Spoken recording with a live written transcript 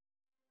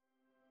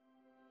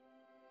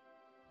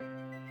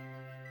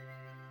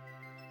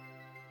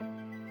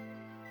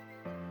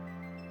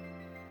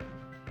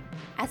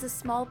As a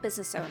small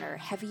business owner,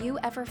 have you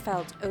ever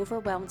felt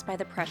overwhelmed by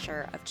the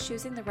pressure of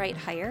choosing the right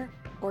hire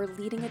or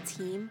leading a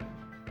team?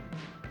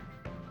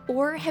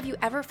 Or have you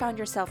ever found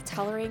yourself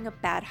tolerating a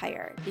bad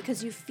hire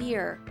because you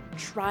fear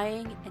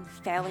trying and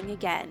failing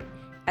again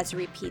as you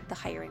repeat the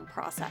hiring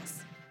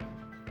process?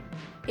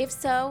 If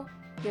so,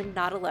 you're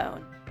not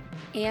alone,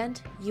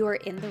 and you are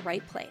in the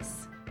right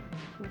place.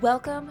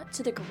 Welcome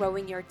to the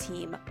Growing Your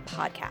Team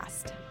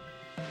podcast.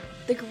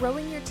 The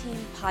Growing Your Team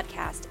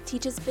podcast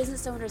teaches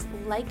business owners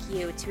like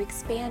you to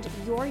expand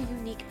your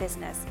unique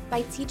business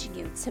by teaching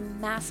you to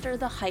master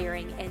the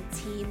hiring and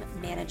team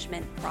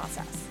management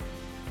process.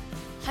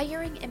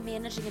 Hiring and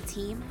managing a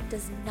team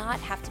does not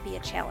have to be a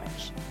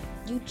challenge.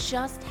 You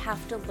just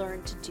have to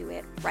learn to do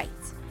it right.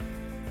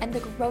 And the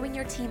Growing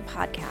Your Team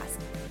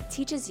podcast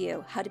teaches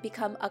you how to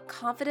become a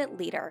confident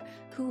leader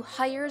who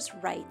hires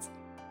right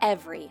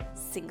every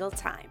single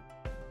time.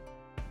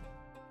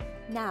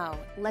 Now,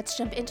 let's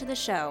jump into the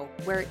show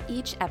where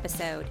each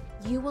episode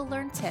you will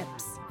learn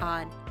tips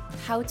on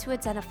how to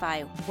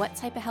identify what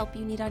type of help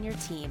you need on your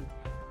team,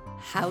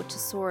 how to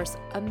source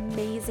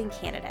amazing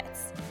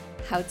candidates,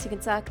 how to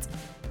conduct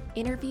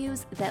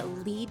interviews that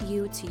lead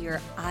you to your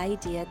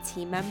ideal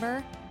team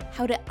member,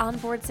 how to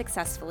onboard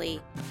successfully,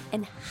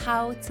 and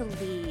how to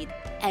lead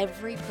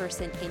every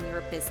person in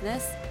your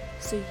business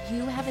so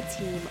you have a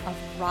team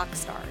of rock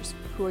stars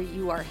who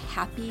you are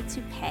happy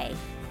to pay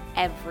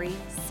every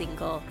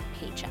single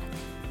paycheck.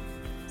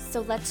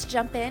 So let's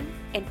jump in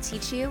and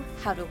teach you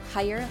how to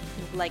hire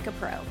like a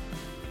pro.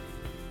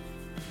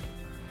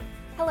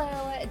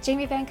 Hello,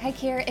 Jamie Van Kuyk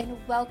here, and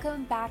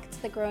welcome back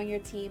to the Growing Your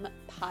Team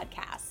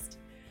podcast.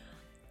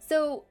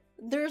 So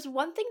there's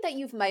one thing that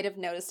you might have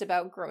noticed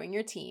about Growing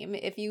Your Team.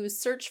 If you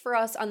search for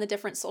us on the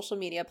different social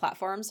media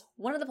platforms,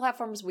 one of the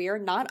platforms we are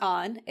not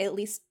on, at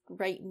least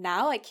right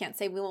now, I can't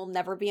say we will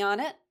never be on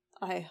it.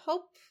 I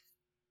hope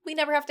we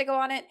never have to go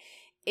on it,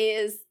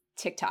 is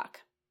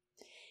TikTok.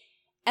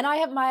 And I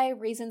have my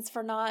reasons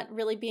for not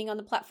really being on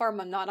the platform.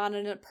 I'm not on it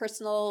in a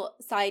personal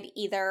side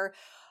either.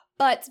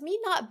 But me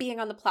not being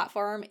on the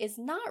platform is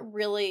not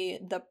really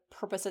the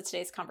purpose of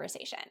today's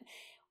conversation.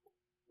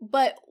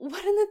 But one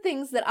of the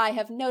things that I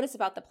have noticed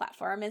about the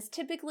platform is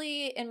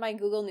typically in my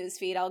Google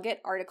newsfeed, I'll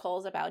get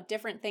articles about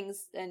different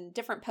things and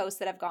different posts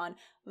that have gone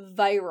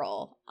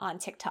viral on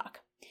TikTok.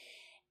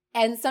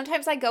 And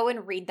sometimes I go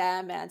and read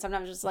them, and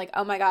sometimes just like,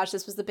 oh my gosh,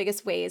 this was the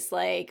biggest waste.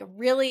 Like,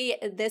 really,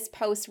 this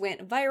post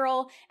went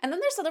viral. And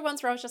then there's other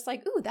ones where I was just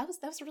like, ooh, that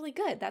was really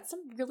good. That's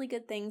some really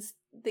good things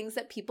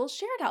that people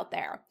shared out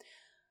there.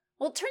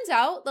 Well, it turns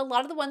out a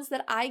lot of the ones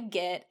that I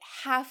get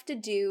have to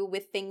do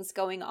with things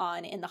going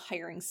on in the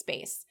hiring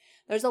space.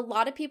 There's a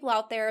lot of people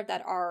out there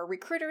that are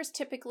recruiters,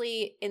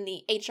 typically in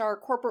the HR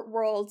corporate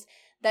world,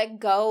 that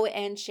go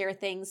and share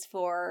things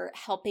for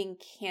helping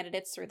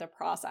candidates through the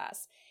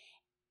process.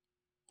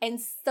 And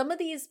some of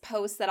these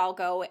posts that I'll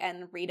go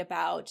and read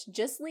about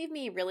just leave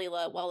me really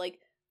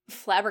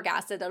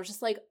flabbergasted. I was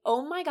just like,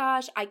 oh my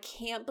gosh, I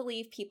can't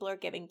believe people are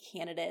giving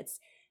candidates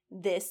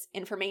this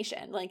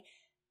information. Like,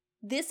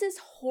 this is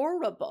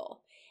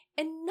horrible.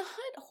 And not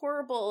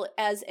horrible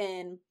as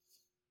in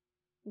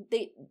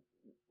they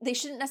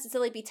shouldn't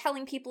necessarily be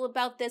telling people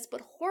about this,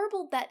 but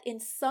horrible that in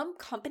some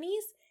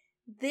companies,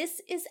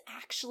 this is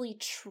actually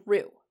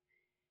true.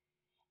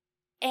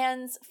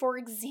 And for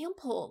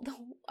example, the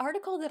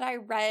article that I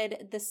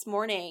read this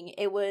morning,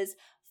 it was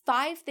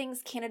 5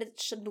 things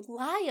candidates should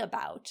lie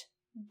about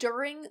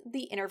during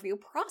the interview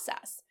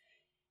process.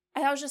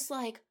 And I was just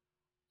like,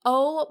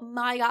 oh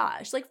my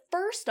gosh. Like,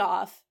 first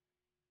off,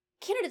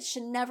 candidates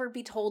should never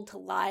be told to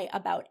lie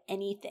about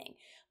anything.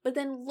 But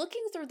then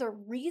looking through the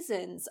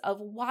reasons of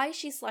why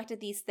she selected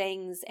these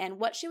things and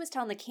what she was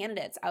telling the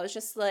candidates, I was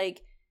just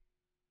like,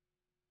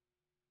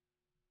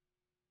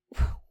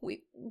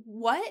 wait,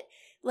 what?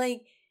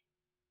 Like,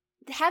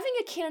 having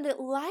a candidate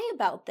lie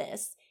about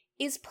this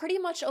is pretty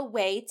much a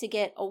way to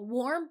get a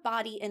warm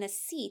body in a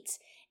seat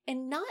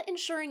and not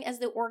ensuring as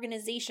the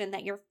organization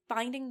that you're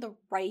finding the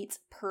right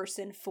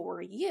person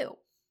for you.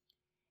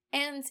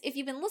 And if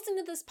you've been listening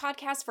to this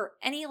podcast for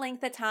any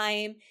length of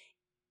time,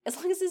 as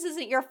long as this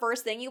isn't your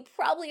first thing, you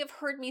probably have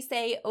heard me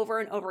say over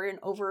and over and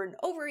over and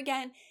over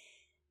again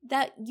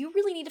that you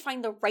really need to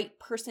find the right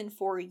person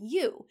for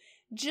you.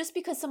 Just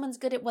because someone's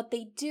good at what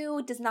they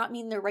do does not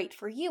mean they're right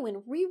for you.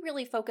 And we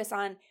really focus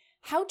on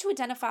how to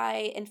identify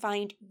and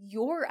find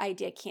your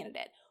ideal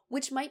candidate,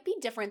 which might be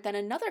different than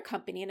another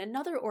company and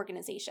another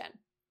organization.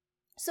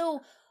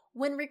 So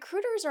when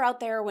recruiters are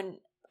out there, when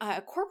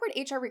corporate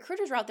HR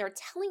recruiters are out there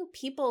telling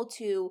people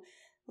to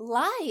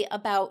lie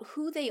about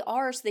who they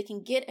are so they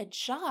can get a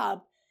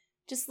job,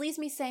 just leaves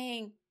me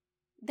saying,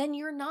 then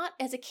you're not,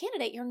 as a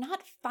candidate, you're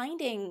not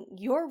finding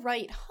your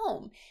right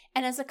home.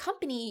 And as a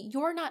company,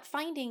 you're not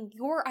finding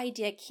your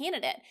ideal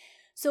candidate.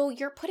 So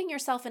you're putting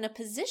yourself in a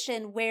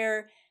position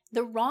where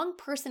the wrong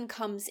person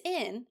comes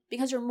in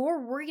because you're more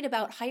worried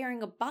about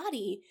hiring a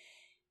body.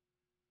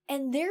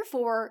 And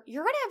therefore,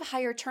 you're going to have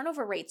higher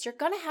turnover rates. You're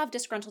going to have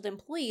disgruntled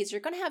employees.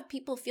 You're going to have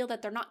people feel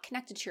that they're not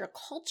connected to your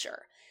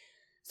culture.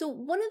 So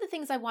one of the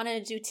things I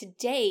wanted to do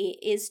today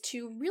is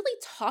to really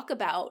talk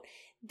about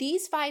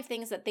these 5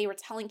 things that they were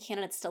telling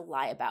candidates to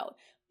lie about.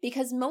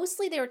 Because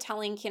mostly they were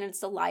telling candidates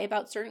to lie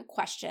about certain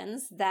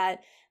questions that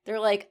they're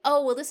like,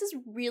 oh, well, this is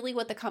really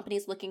what the company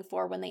is looking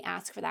for when they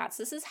ask for that.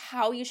 So this is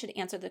how you should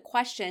answer the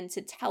question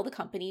to tell the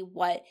company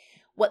what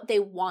they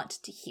want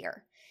to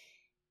hear.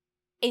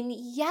 And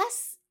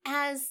yes,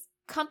 as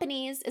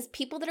companies, as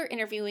people that are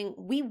interviewing,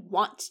 we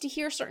want to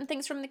hear certain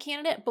things from the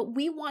candidate, but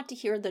we want to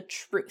hear the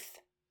truth.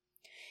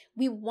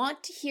 We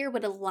want to hear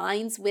what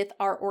aligns with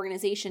our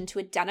organization to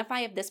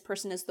identify if this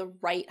person is the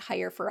right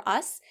hire for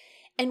us.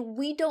 And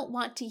we don't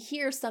want to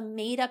hear some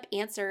made up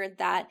answer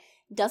that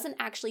doesn't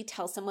actually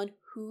tell someone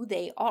who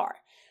they are.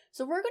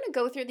 So we're going to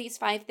go through these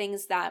 5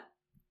 things that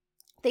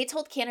they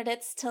told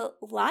candidates to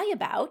lie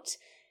about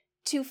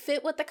to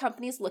fit what the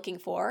company is looking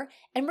for.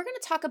 And we're going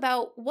to talk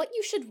about what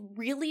you should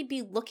really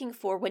be looking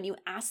for when you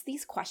ask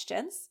these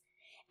questions.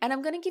 And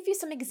I'm going to give you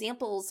some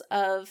examples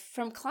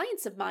from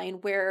clients of mine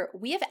where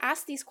we have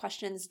asked these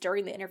questions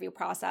during the interview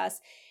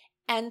process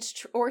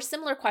or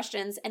similar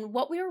questions and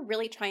what we were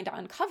really trying to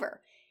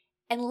uncover.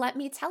 And let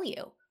me tell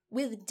you,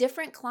 with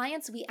different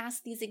clients, we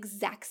ask these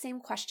exact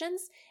same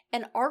questions,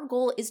 and our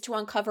goal is to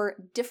uncover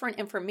different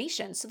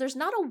information. So there's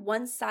not a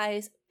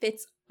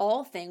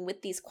one-size-fits-all thing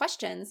with these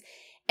questions,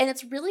 and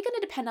it's really going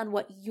to depend on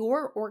what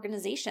your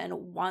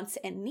organization wants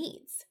and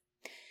needs.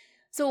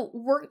 So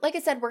like I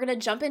said, we're going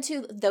to jump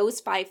into those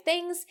 5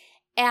 things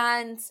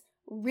and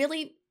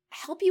really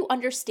help you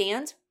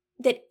understand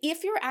that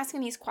if you're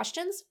asking these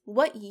questions,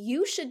 what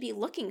you should be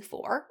looking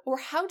for or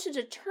how to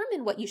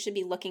determine what you should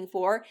be looking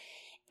for.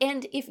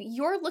 And if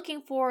you're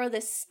looking for the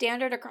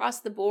standard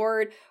across the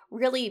board,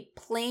 really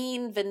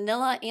plain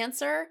vanilla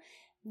answer,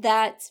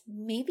 that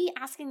maybe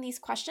asking these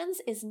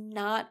questions is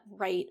not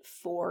right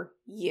for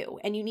you.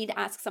 And you need to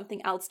ask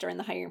something else during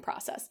the hiring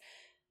process.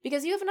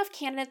 Because you have enough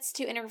candidates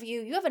to interview,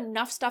 you have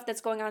enough stuff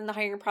that's going on in the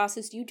hiring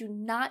process. You do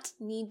not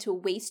need to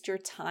waste your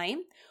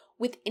time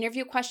with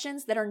interview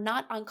questions that are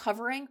not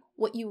uncovering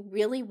what you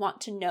really want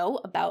to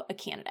know about a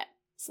candidate.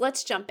 So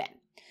let's jump in.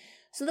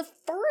 So the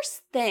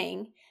first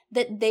thing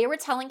that they were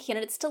telling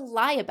candidates to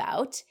lie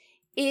about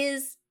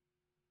is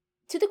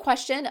to the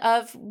question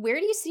of, where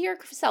do you see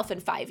yourself in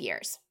 5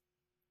 years?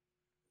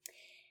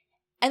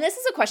 And this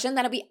is a question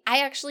that I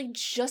actually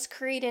just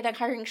created a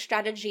hiring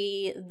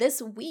strategy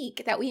this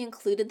week that we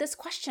included this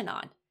question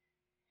on.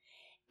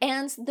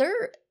 And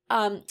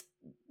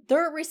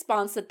their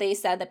response that they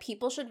said that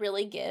people should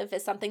really give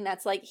is something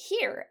that's like,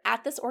 here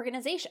at this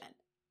organization.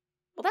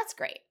 Well, that's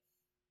great.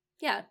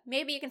 Yeah,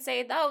 maybe you can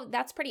say, oh,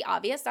 that's pretty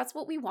obvious. That's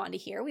what we want to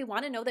hear. We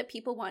want to know that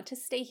people want to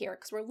stay here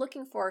because we're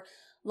looking for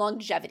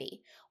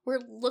longevity.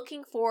 We're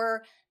looking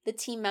for the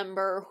team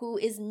member who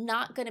is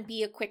not going to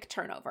be a quick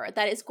turnover,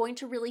 that is going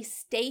to really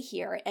stay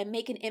here and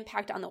make an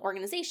impact on the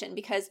organization,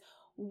 because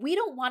we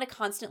don't want to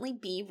constantly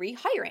be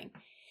rehiring.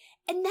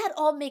 And that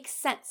all makes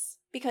sense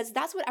because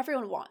that's what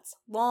everyone wants,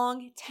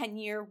 long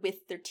tenure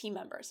with their team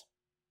members.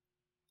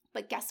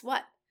 But guess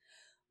what?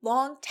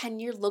 Long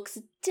tenure looks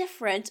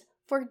different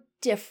for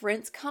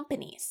different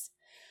companies.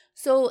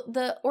 So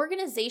the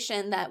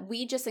organization that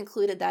we just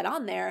included that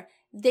on there,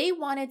 they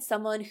wanted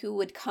someone who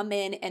would come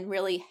in and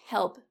really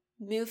help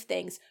move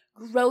things,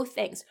 grow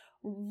things,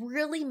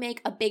 really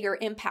make a bigger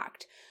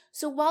impact.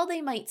 So while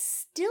they might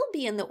still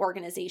be in the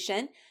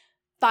organization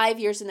 5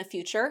 years in the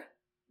future,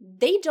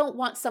 they don't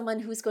want someone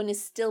who's going to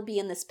still be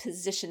in this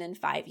position in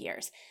 5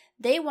 years.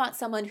 They want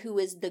someone who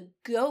is the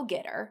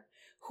go-getter,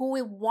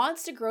 who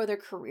wants to grow their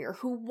career,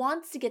 who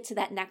wants to get to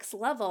that next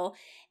level.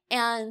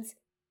 And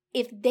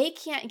if they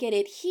can't get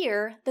it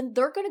here, then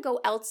they're going to go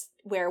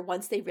elsewhere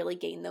once they really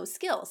gain those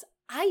skills.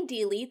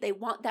 Ideally, they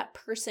want that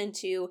person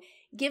to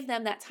give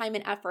them that time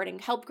and effort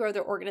and help grow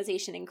their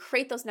organization and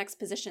create those next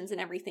positions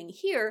and everything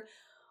here.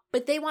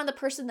 But they want the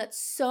person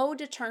that's so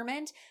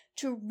determined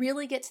to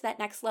really get to that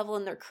next level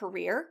in their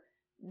career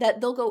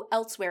that they'll go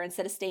elsewhere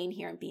instead of staying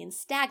here and being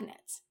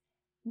stagnant.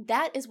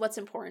 That is what's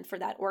important for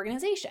that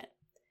organization.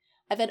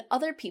 I've had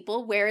other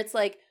people where it's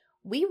like,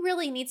 we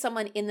really need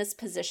someone in this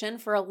position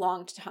for a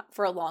long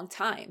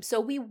time. So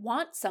we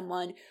want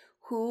someone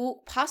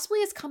who possibly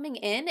is coming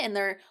in and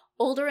they're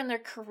older in their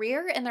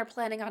career and they're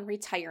planning on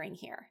retiring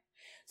here.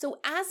 So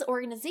as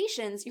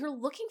organizations, you're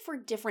looking for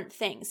different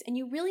things, and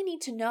you really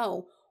need to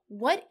know,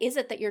 what is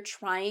it that you're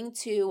trying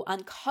to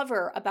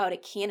uncover about a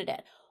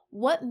candidate?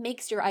 What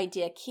makes your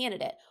idea a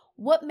candidate?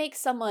 What makes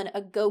someone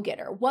a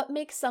go-getter? What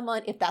makes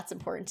someone, if that's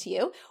important to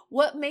you,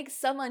 what makes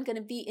someone going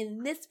to be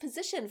in this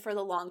position for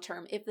the long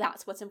term if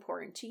that's what's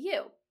important to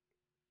you?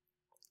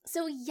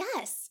 So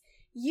yes,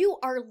 you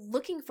are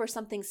looking for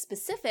something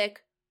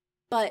specific,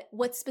 but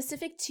what's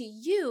specific to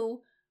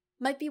you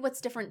might be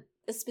what's different,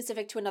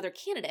 specific to another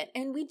candidate.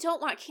 And we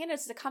don't want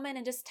candidates to come in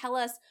and just tell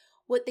us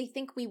what they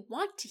think we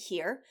want to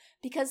hear,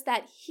 because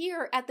that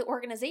here at the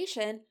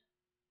organization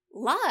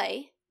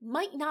lie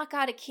might knock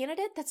out a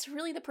candidate that's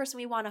really the person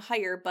we want to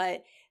hire,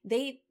 but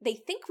they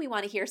think we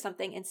want to hear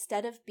something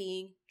instead of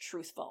being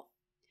truthful.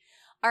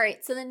 All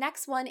right, so the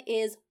next one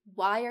is,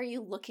 why are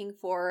you looking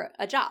for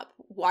a job?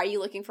 Why are you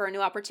looking for a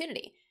new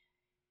opportunity?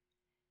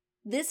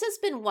 This has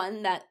been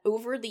one that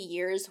over the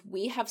years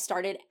we have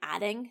started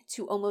adding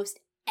to almost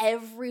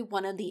every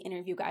one of the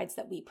interview guides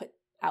that we put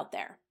out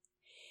there.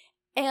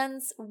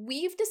 And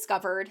we've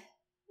discovered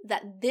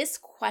that this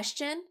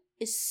question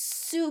is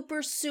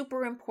super,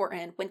 super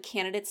important when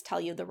candidates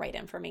tell you the right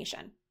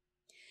information.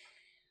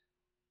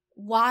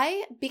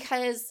 Why?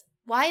 Because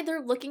why they're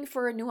looking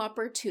for a new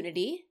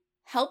opportunity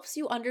helps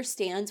you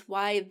understand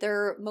why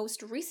their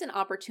most recent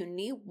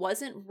opportunity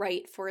wasn't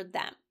right for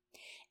them,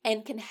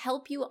 and can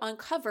help you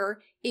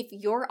uncover if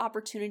your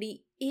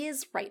opportunity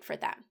is right for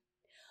them.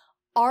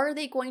 Are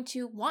they going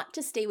to want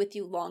to stay with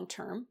you long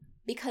term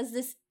because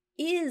this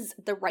is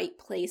the right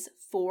place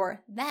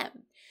for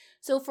them?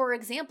 So for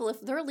example, if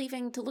they're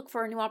leaving to look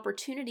for a new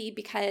opportunity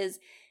because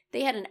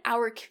they had an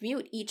hour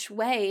commute each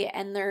way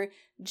and they're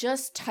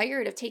just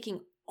tired of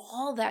taking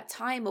all that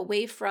time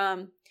away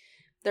from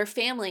their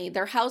family,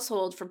 their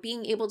household, from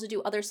being able to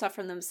do other stuff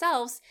for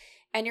themselves,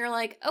 and you're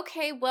like,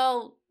 okay,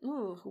 well,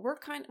 we're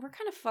kind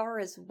of far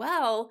as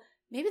well.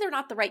 Maybe they're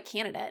not the right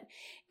candidate.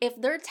 If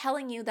they're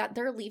telling you that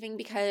they're leaving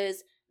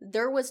because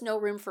there was no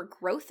room for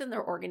growth in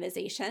their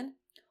organization,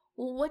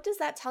 well, what does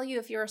that tell you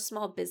if you're a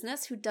small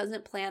business who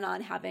doesn't plan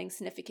on having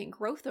significant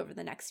growth over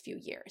the next few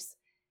years?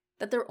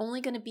 That they're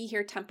only going to be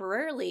here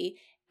temporarily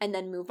and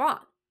then move on.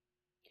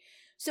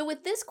 So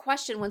with this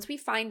question, once we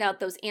find out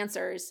those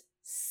answers,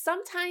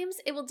 sometimes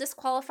it will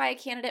disqualify a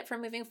candidate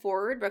from moving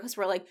forward because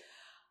we're like,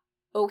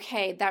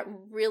 okay, that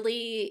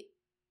really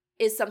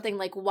is something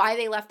like why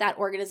they left that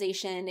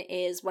organization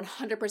is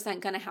 100%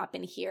 going to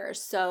happen here.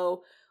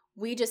 So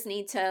we just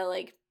need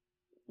to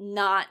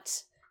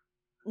not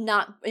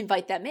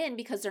invite them in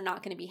because they're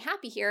not going to be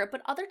happy here.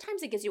 But other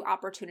times it gives you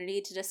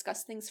opportunity to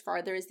discuss things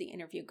farther as the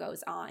interview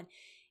goes on.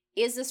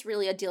 Is this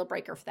really a deal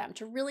breaker for them?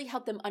 To really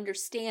help them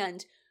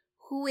understand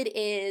who it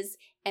is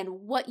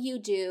and what you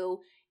do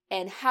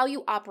and how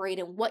you operate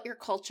and what your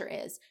culture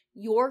is.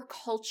 Your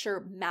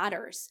culture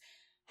matters.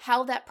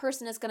 How that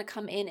person is going to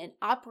come in and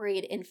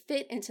operate and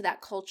fit into that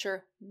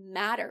culture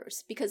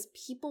matters, because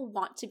people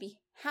want to be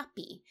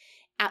happy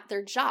at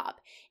their job.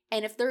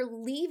 And if they're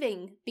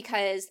leaving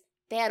because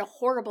they had a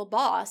horrible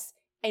boss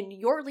and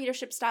your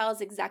leadership style is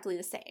exactly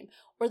the same,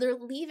 or they're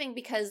leaving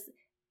because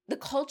the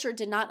culture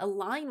did not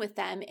align with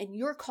them and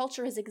your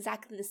culture is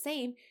exactly the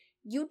same,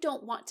 you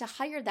don't want to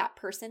hire that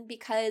person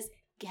because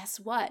guess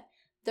what?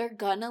 They're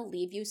gonna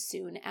leave you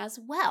soon as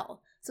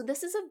well. So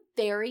this is a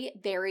very,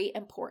 very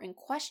important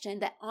question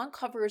that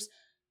uncovers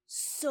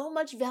so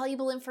much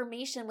valuable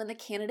information when the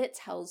candidate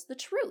tells the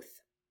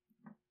truth.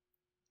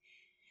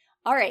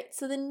 All right,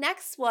 so the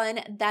next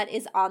one that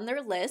is on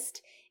their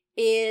list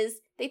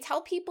is they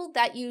tell people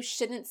that you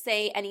shouldn't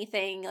say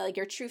anything like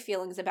your true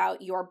feelings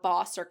about your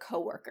boss or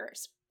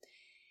coworkers.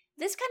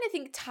 This kind of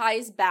thing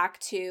ties back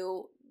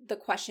to the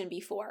question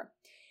before.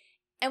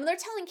 And when they're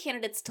telling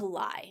candidates to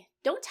lie,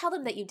 don't tell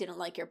them that you didn't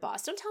like your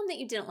boss. Don't tell them that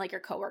you didn't like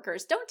your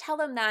coworkers. Don't tell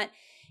them that,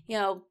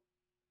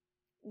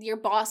 your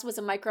boss was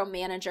a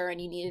micromanager and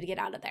you needed to get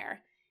out of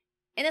there.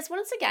 And it's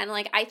once again,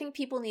 I think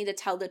people need to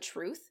tell the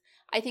truth.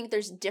 I think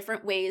there's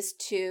different ways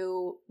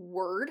to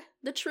word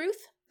the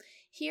truth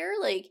here.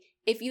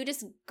 If you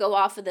just go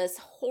off of this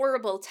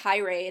horrible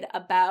tirade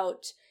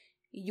about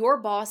your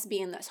boss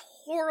being this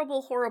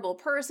horrible, horrible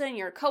person,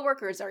 your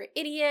coworkers are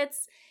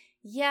idiots,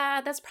 yeah,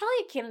 that's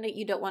probably a candidate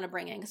you don't want to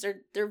bring in because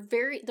they're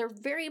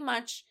very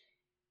much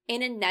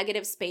in a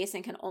negative space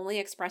and can only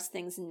express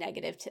things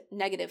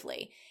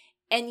negatively.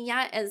 And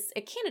yet, as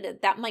a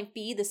candidate, that might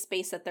be the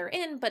space that they're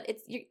in, but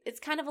it's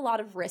kind of a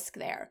lot of risk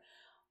there.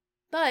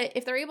 But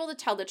if they're able to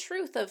tell the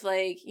truth of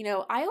I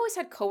always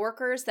had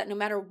coworkers that no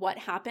matter what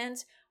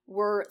happened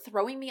were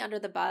throwing me under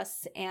the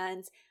bus,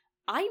 and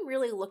I'm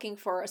really looking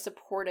for a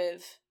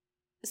supportive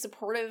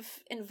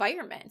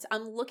environment.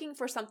 I'm looking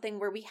for something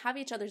where we have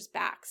each other's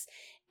backs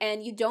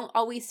and you don't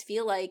always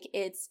feel like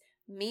it's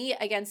me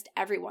against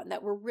everyone,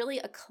 that we're really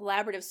a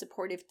collaborative,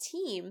 supportive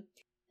team,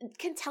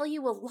 can tell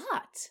you a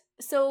lot.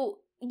 So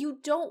you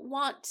don't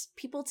want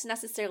people to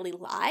necessarily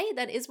lie.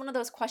 That is one of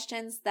those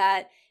questions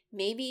that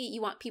maybe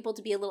you want people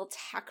to be a little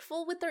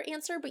tactful with their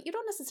answer, but you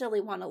don't necessarily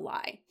want to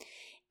lie.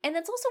 And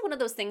it's also one of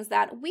those things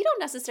that we don't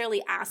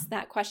necessarily ask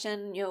that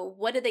question,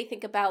 what do they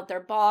think about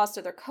their boss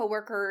or their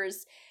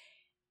coworkers,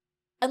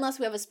 unless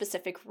we have a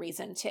specific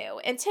reason to.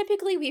 And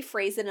typically we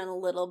phrase it in a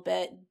little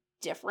bit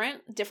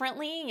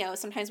differently.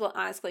 Sometimes we'll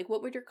ask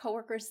what would your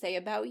coworkers say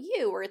about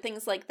you, or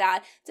things like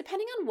that,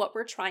 depending on what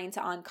we're trying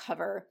to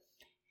uncover.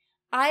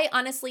 I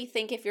honestly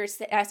think if you're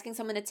asking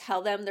someone to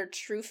tell them their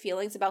true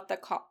feelings about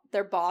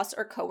their boss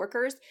or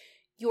coworkers,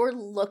 you're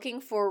looking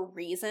for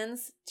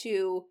reasons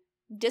to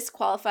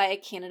disqualify a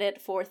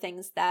candidate for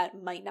things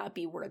that might not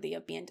be worthy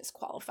of being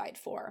disqualified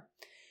for.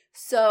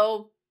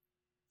 So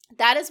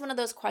that is one of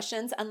those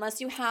questions,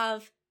 unless you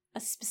have a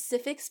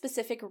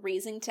specific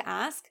reason to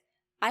ask,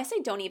 I say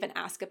don't even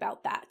ask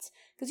about that.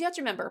 Because you have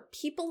to remember,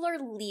 people are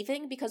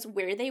leaving because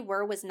where they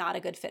were was not a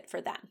good fit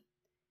for them.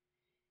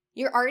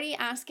 You're already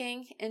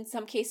asking, in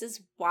some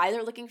cases, why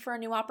they're looking for a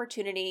new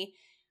opportunity.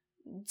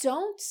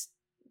 Don't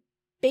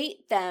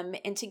bait them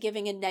into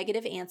giving a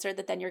negative answer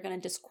that then you're going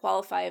to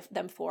disqualify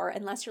them for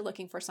unless you're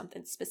looking for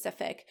something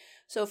specific.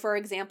 So for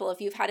example, if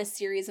you've had a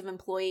series of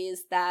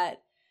employees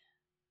that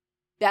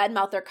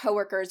badmouth their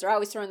coworkers, they're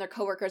always throwing their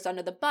coworkers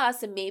under the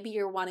bus, and maybe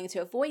you're wanting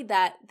to avoid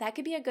that, that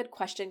could be a good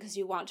question because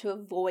you want to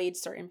avoid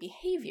certain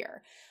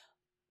behavior.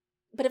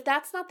 But if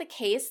that's not the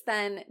case,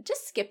 then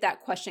just skip that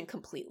question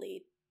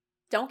completely.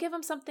 Don't give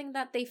them something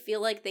that they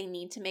feel like they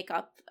need to make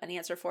up an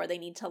answer for, they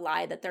need to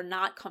lie, that they're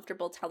not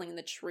comfortable telling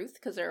the truth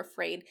because they're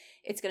afraid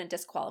it's going to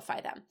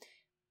disqualify them.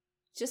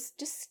 Just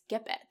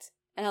skip it.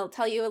 And I'll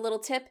tell you a little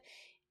tip.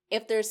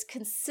 If there's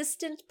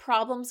consistent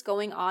problems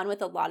going on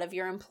with a lot of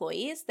your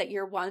employees that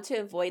you want to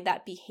avoid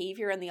that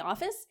behavior in the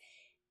office,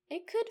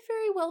 it could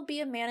very well be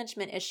a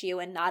management issue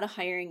and not a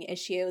hiring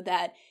issue,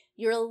 that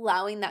you're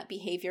allowing that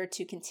behavior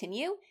to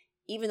continue,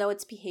 even though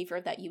it's behavior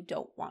that you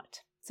don't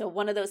want. So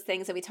one of those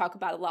things that we talk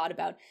about a lot,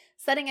 about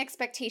setting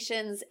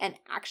expectations and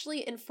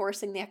actually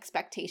enforcing the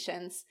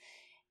expectations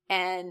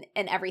and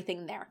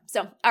everything there.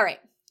 So, all right,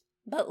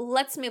 but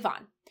let's move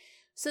on.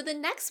 So the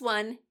next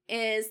one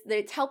is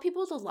they tell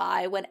people to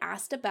lie when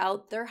asked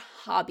about their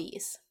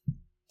hobbies.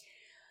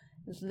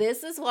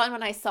 This is one,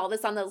 when I saw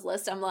this on this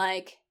list, I'm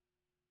like,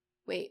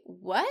 wait,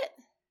 what?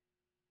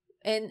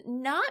 And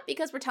not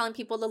because we're telling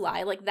people to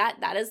lie, like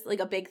that is like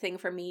a big thing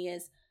for me,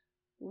 is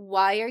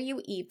why are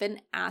you even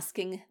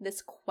asking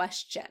this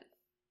question?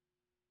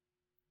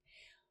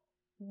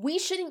 We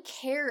shouldn't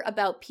care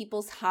about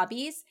people's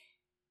hobbies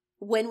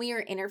when we are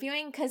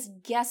interviewing, because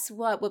guess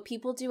what? What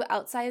people do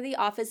outside of the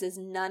office is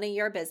none of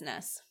your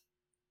business.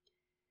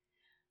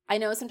 I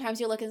know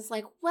sometimes you look and it's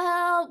like,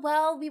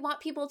 well, we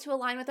want people to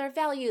align with our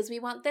values. We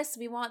want this,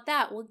 we want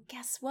that. Well,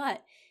 guess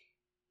what?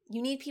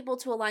 You need people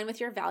to align with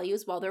your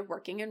values while they're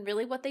working, and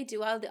really what they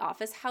do out of the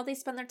office, how they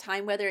spend their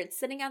time, whether it's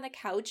sitting on the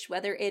couch,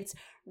 whether it's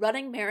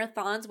running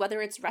marathons,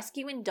 whether it's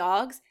rescuing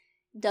dogs,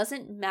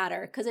 doesn't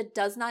matter, because it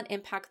does not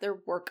impact their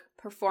work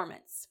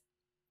performance.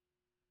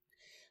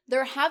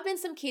 There have been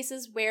some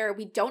cases where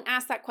we don't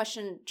ask that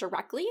question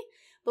directly,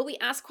 but we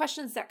ask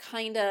questions that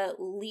kind of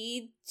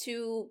lead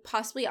to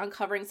possibly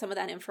uncovering some of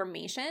that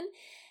information.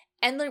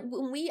 And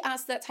when we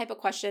ask that type of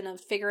question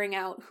of figuring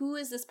out who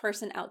is this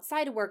person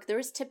outside of work, there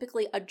is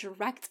typically a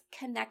direct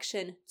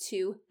connection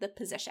to the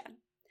position.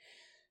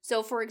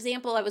 So for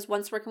example, I was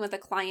once working with a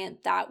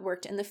client that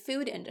worked in the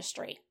food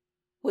industry.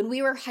 When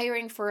we were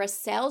hiring for a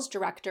sales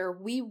director,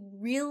 we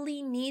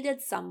really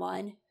needed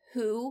someone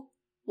who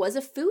was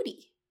a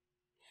foodie.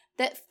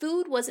 That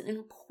food was an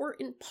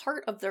important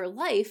part of their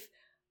life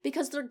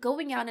because they're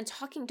going out and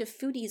talking to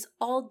foodies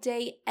all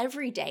day,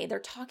 every day. They're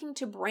talking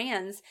to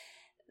brands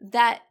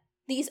that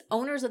these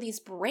owners of these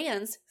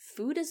brands,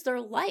 food is their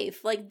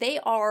life. Like, they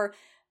are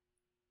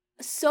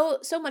so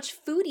much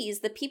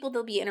foodies, the people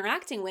they'll be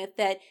interacting with,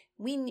 that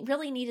we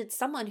really needed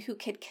someone who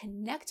could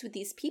connect with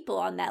these people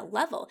on that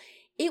level.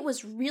 It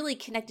was really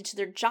connected to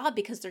their job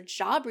because their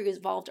job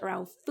revolved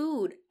around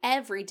food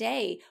every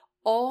day,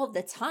 all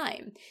the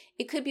time.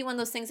 It could be one of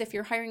those things, if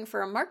you're hiring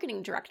for a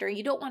marketing director,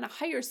 you don't want to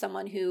hire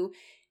someone who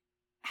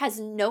has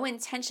no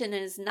intention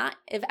and is not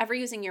ever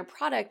using your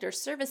product or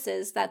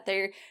services, that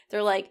they're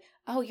like,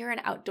 oh, you're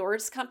an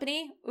outdoors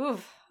company? Ooh,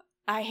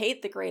 I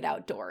hate the great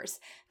outdoors.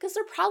 Because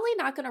they're probably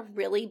not going to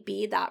really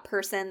be that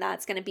person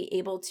that's going to be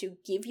able to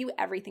give you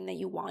everything that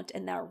you want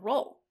in that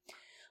role.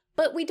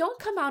 But we don't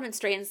come out and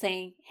straight and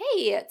saying,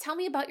 hey, tell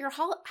me about your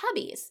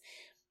hobbies.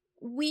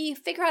 We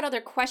figure out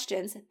other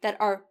questions that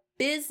are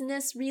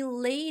business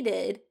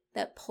related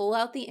that pull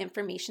out the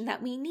information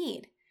that we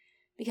need.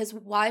 Because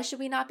why should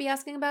we not be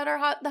asking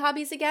about the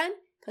hobbies again?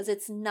 Because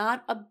it's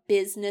not a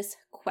business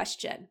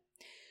question.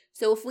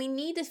 So if we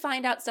need to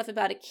find out stuff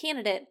about a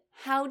candidate,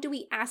 how do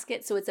we ask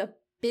it so it's a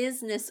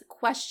business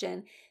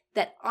question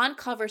that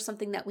uncovers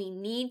something that we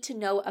need to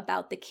know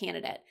about the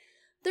candidate?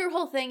 Their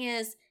whole thing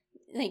is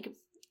like,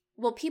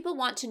 well, people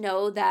want to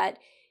know that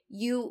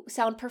you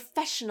sound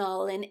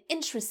professional and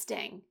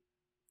interesting.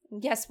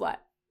 And guess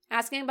what?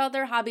 Asking about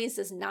their hobbies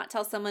does not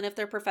tell someone if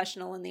they're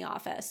professional in the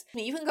office.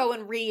 You can go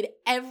and read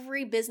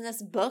every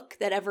business book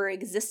that ever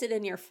existed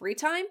in your free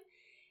time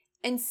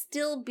and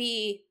still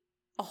be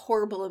a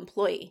horrible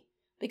employee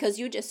because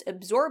you just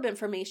absorb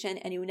information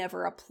and you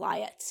never apply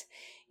it.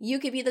 You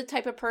could be the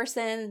type of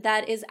person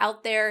that is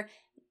out there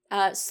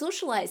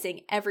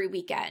socializing every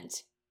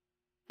weekend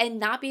and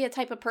not be a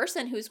type of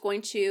person who's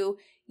going to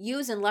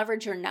use and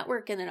leverage your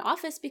network in an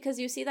office because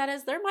you see that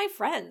as, they're my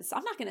friends.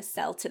 I'm not going to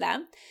sell to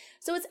them.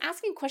 So it's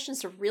asking questions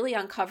to really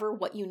uncover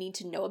what you need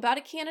to know about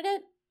a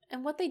candidate,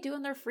 and what they do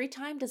in their free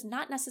time does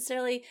not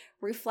necessarily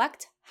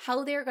reflect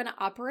how they're going to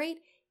operate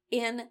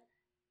in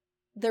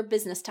their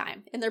business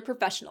time, in their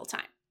professional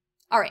time.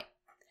 All right.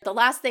 The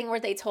last thing where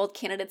they told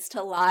candidates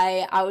to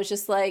lie, I was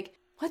just like,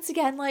 once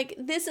again, like,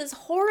 this is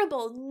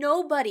horrible.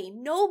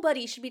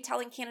 Nobody should be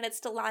telling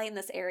candidates to lie in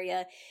this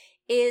area,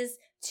 is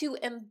to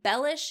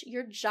embellish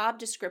your job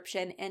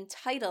description and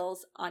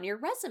titles on your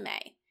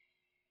resume.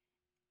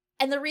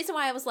 And the reason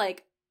why I was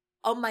like,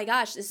 oh my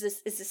gosh, is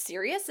this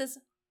serious?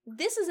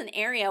 This is an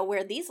area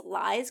where these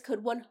lies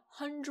could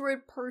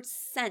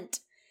 100%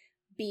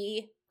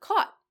 be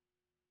caught.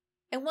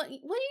 And what are you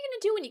going to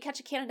do when you catch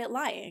a candidate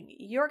lying?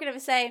 You're going to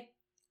say,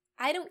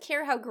 I don't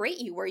care how great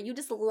you were. You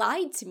just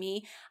lied to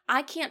me.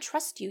 I can't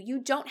trust you. You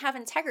don't have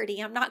integrity.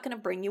 I'm not going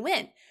to bring you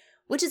in,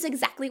 which is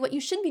exactly what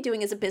you should be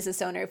doing as a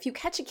business owner. If you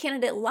catch a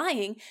candidate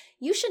lying,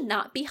 you should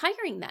not be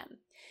hiring them.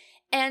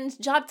 And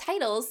job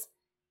titles,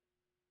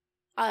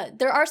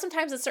 there are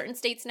sometimes in certain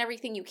states and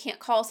everything, you can't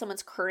call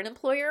someone's current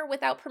employer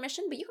without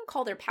permission, but you can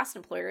call their past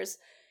employers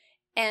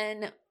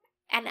and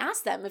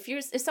ask them.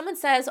 If someone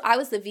says, I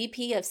was the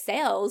VP of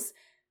sales,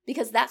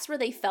 because that's where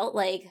they felt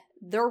like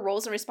their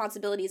roles and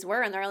responsibilities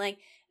were, and they're like,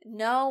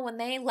 no, when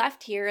they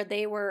left here,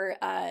 they were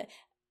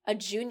a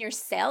junior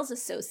sales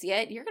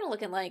associate, you're going to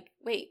look and like,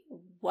 wait,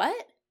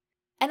 what?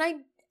 And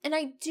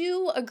I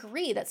do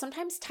agree that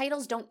sometimes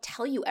titles don't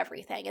tell you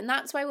everything. And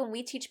that's why when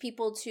we teach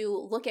people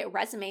to look at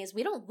resumes,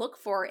 we don't look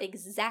for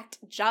exact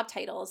job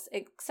titles,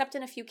 except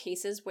in a few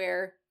cases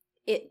where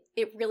it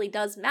really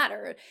does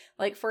matter.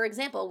 Like, for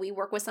example, we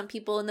work with some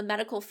people in the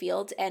medical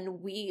field, and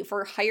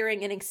for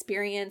hiring an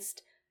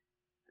experienced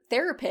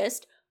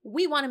therapist,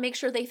 we want to make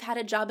sure they've had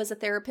a job as a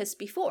therapist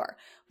before.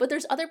 But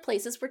there's other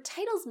places where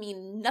titles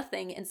mean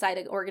nothing inside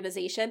an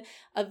organization.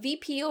 A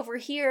VP over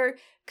here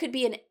could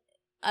be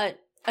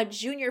a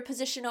junior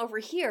position over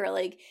here.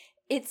 Like,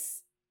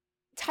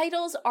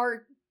 titles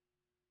are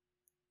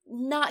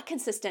not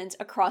consistent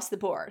across the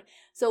board.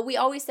 So we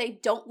always say,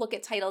 don't look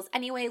at titles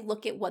anyway,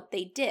 look at what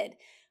they did.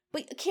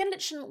 But a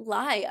candidate shouldn't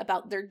lie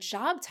about their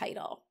job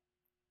title.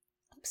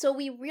 So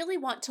we really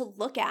want to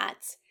look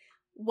at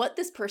what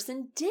this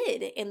person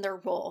did in their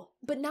role.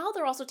 But now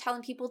they're also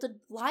telling people to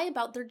lie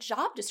about their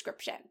job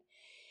description.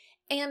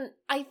 And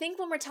I think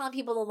when we're telling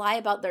people to lie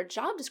about their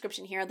job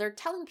description here, they're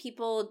telling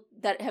people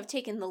that have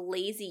taken the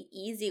lazy,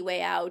 easy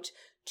way out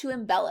to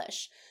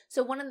embellish.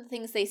 So one of the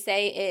things they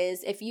say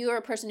is, if you are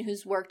a person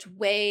who's worked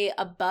way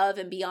above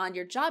and beyond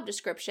your job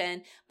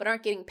description, but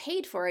aren't getting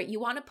paid for it, you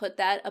want to put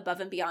that above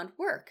and beyond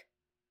work.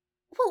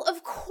 Well,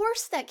 of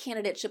course that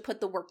candidate should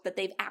put the work that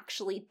they've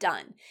actually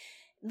done.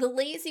 The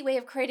lazy way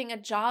of creating a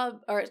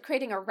job or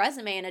creating a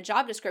resume and a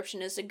job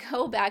description is to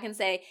go back and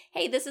say,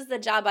 hey, this is the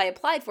job I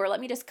applied for. Let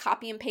me just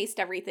copy and paste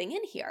everything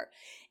in here.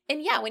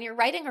 And yeah, when you're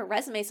writing a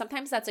resume,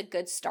 sometimes that's a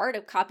good start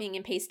of copying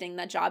and pasting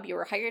the job you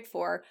were hired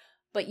for.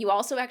 But you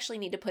also actually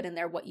need to put in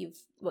there what you've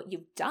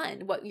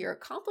done, what your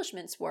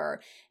accomplishments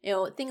were,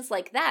 things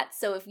like that.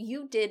 So if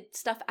you did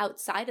stuff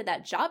outside of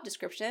that job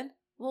description,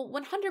 well,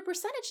 100%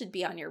 it should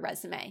be on your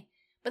resume.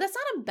 But that's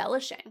not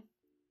embellishing.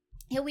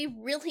 We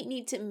really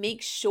need to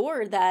make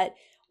sure that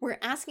we're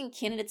asking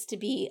candidates to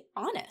be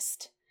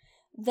honest,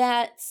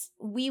 that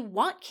we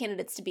want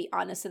candidates to be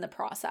honest in the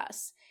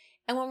process.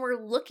 And when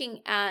we're looking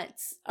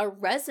at a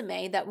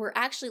resume, that we're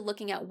actually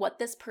looking at what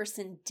this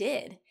person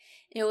did.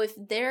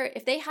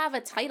 If they have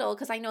a title,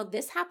 because I know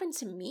this happened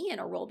to me in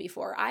a role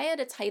before. I had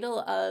a title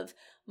of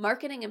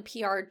marketing and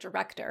PR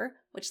director,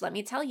 which, let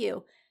me tell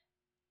you,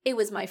 it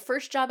was my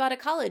first job out of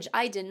college.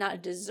 I did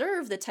not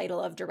deserve the title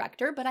of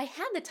director, but I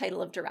had the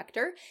title of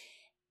director.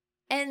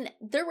 And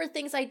there were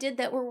things I did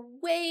that were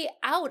way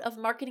out of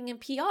marketing and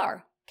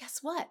PR. Guess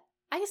what?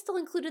 I still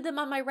included them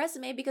on my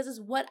resume because it's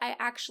what I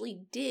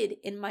actually did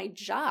in my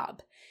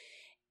job.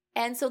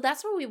 And so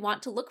that's what we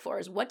want to look for,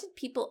 is what did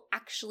people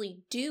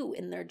actually do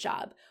in their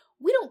job?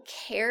 We don't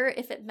care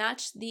if it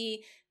matched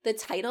the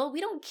title.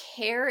 We don't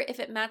care if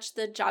it matched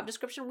the job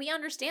description. We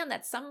understand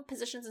that some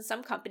positions in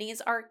some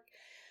companies are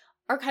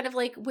kind of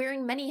like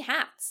wearing many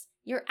hats.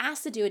 You're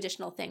asked to do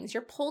additional things.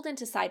 You're pulled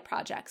into side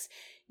projects.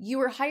 You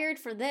were hired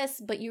for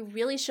this, but you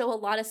really show a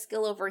lot of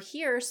skill over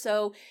here.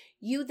 So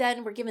you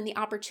then were given the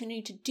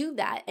opportunity to do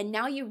that. And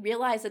now you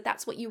realize that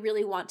that's what you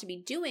really want to be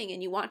doing,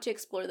 and you want to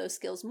explore those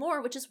skills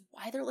more, which is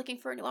why they're looking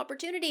for a new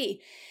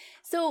opportunity.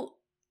 So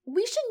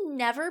we should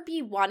never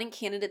be wanting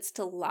candidates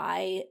to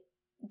lie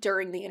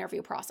during the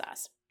interview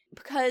process,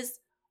 because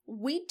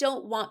we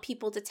don't want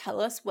people to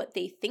tell us what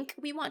they think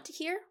we want to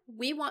hear.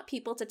 We want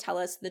people to tell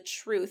us the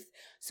truth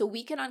so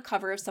we can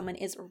uncover if someone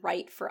is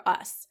right for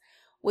us.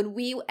 When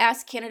we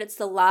ask candidates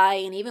to lie,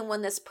 and even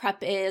when this prep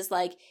is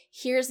like,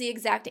 here's the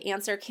exact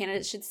answer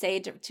candidates should say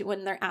to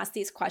when they're asked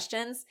these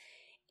questions,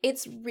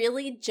 it's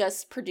really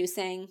just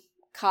producing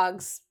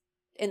cogs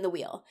in the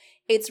wheel.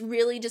 It's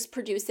really just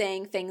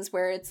producing things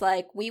where it's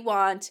like, we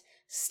want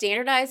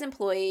standardized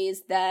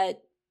employees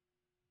that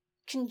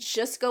can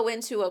just go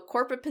into a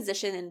corporate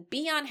position and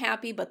be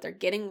unhappy, but they're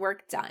getting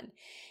work done.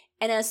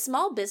 And as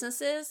small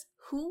businesses,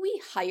 who we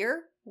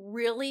hire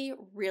really,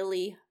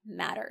 really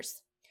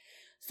matters.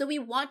 So we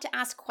want to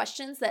ask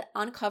questions that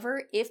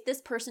uncover if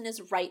this person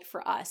is right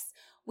for us.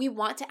 We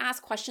want to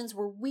ask questions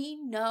where we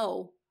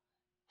know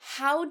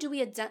how do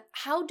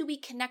we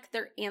connect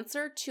their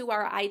answer to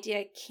our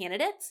idea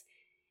candidate,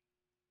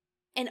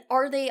 and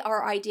are they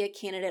our idea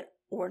candidate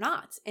or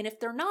not? And if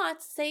they're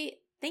not, say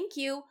thank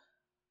you,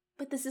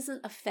 but this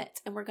isn't a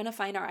fit, and we're going to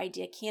find our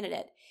idea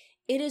candidate.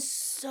 It is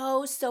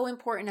so, so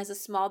important as a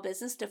small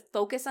business to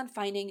focus on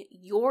finding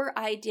your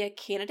ideal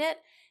candidate,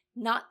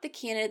 not the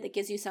candidate that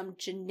gives you some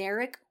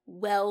generic,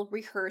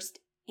 well-rehearsed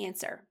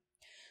answer.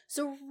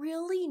 So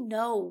really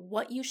know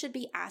what you should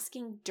be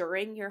asking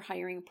during your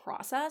hiring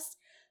process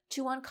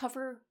to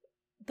uncover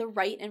the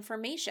right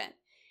information.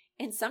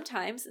 And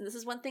sometimes, and this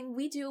is one thing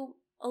we do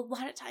a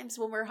lot of times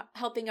when we're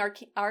helping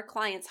our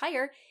clients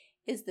hire,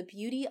 is the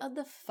beauty of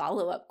the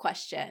follow-up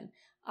question.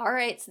 All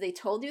right, so they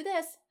told you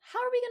this. How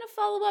are we going to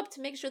follow up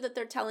to make sure that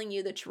they're telling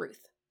you the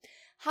truth?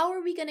 How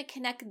are we going to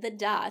connect the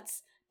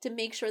dots to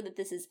make sure that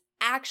this is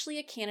actually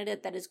a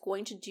candidate that is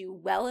going to do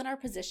well in our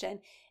position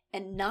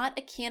and not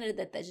a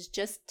candidate that is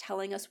just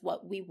telling us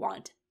what we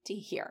want to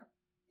hear?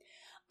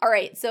 All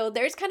right, so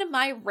there's kind of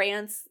my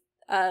rants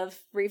of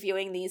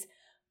reviewing these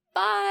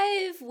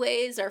 5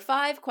 ways or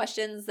 5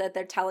 questions that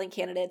they're telling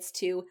candidates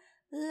to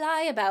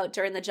lie about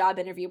during the job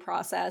interview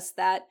process.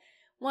 That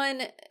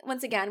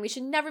once again, we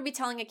should never be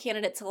telling a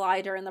candidate to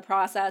lie during the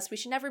process. We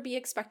should never be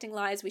expecting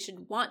lies. We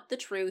should want the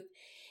truth.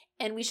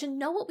 And we should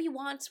know what we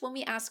want when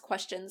we ask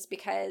questions,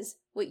 because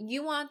what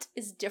you want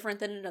is different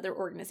than another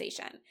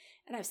organization.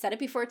 And I've said it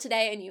before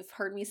today, and you've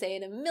heard me say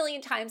it a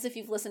million times if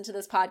you've listened to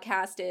this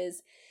podcast,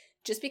 is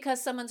just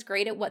because someone's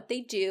great at what they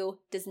do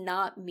does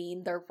not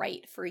mean they're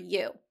right for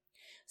you.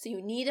 So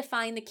you need to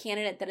find the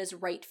candidate that is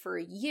right for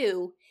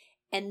you.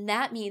 And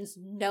that means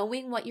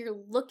knowing what you're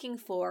looking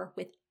for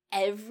with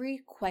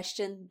every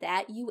question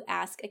that you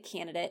ask a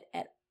candidate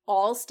at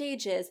all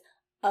stages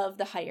of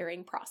the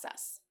hiring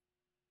process.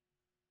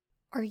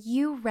 Are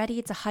you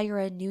ready to hire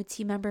a new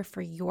team member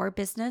for your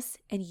business,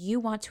 and you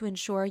want to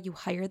ensure you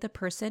hire the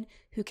person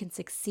who can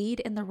succeed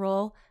in the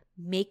role,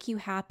 make you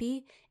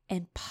happy,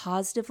 and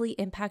positively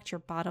impact your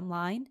bottom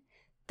line?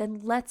 Then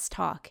let's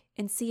talk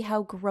and see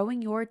how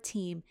growing your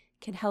team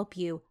can help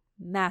you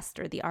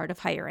master the art of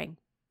hiring.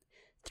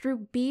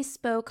 Through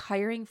bespoke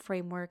hiring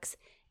frameworks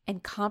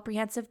and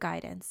comprehensive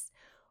guidance,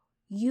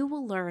 you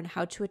will learn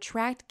how to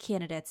attract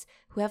candidates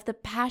who have the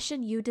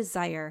passion you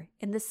desire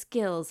and the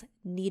skills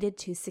needed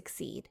to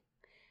succeed.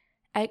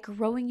 At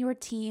Growing Your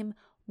Team,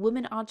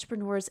 women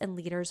entrepreneurs and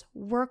leaders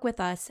work with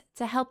us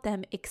to help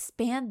them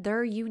expand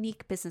their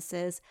unique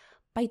businesses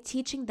by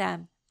teaching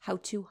them how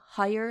to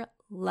hire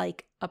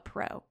like a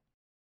pro.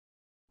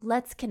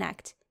 Let's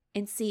connect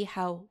and see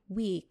how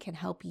we can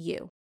help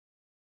you.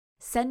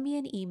 Send me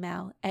an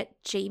email at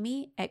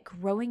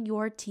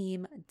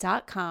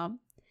jamie@growingyourteam.com.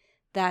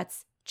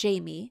 That's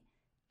Jamie,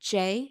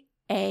 Jamie,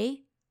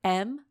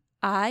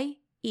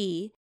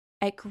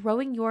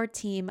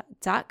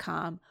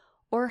 @growingyourteam.com,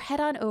 or head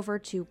on over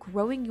to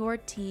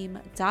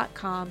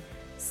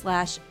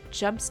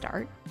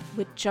growingyourteam.com/jumpstart,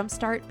 with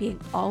jumpstart being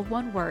all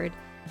one word,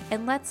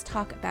 and let's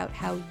talk about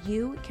how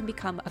you can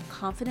become a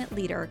confident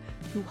leader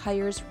who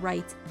hires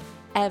right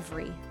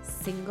every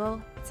single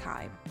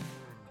time.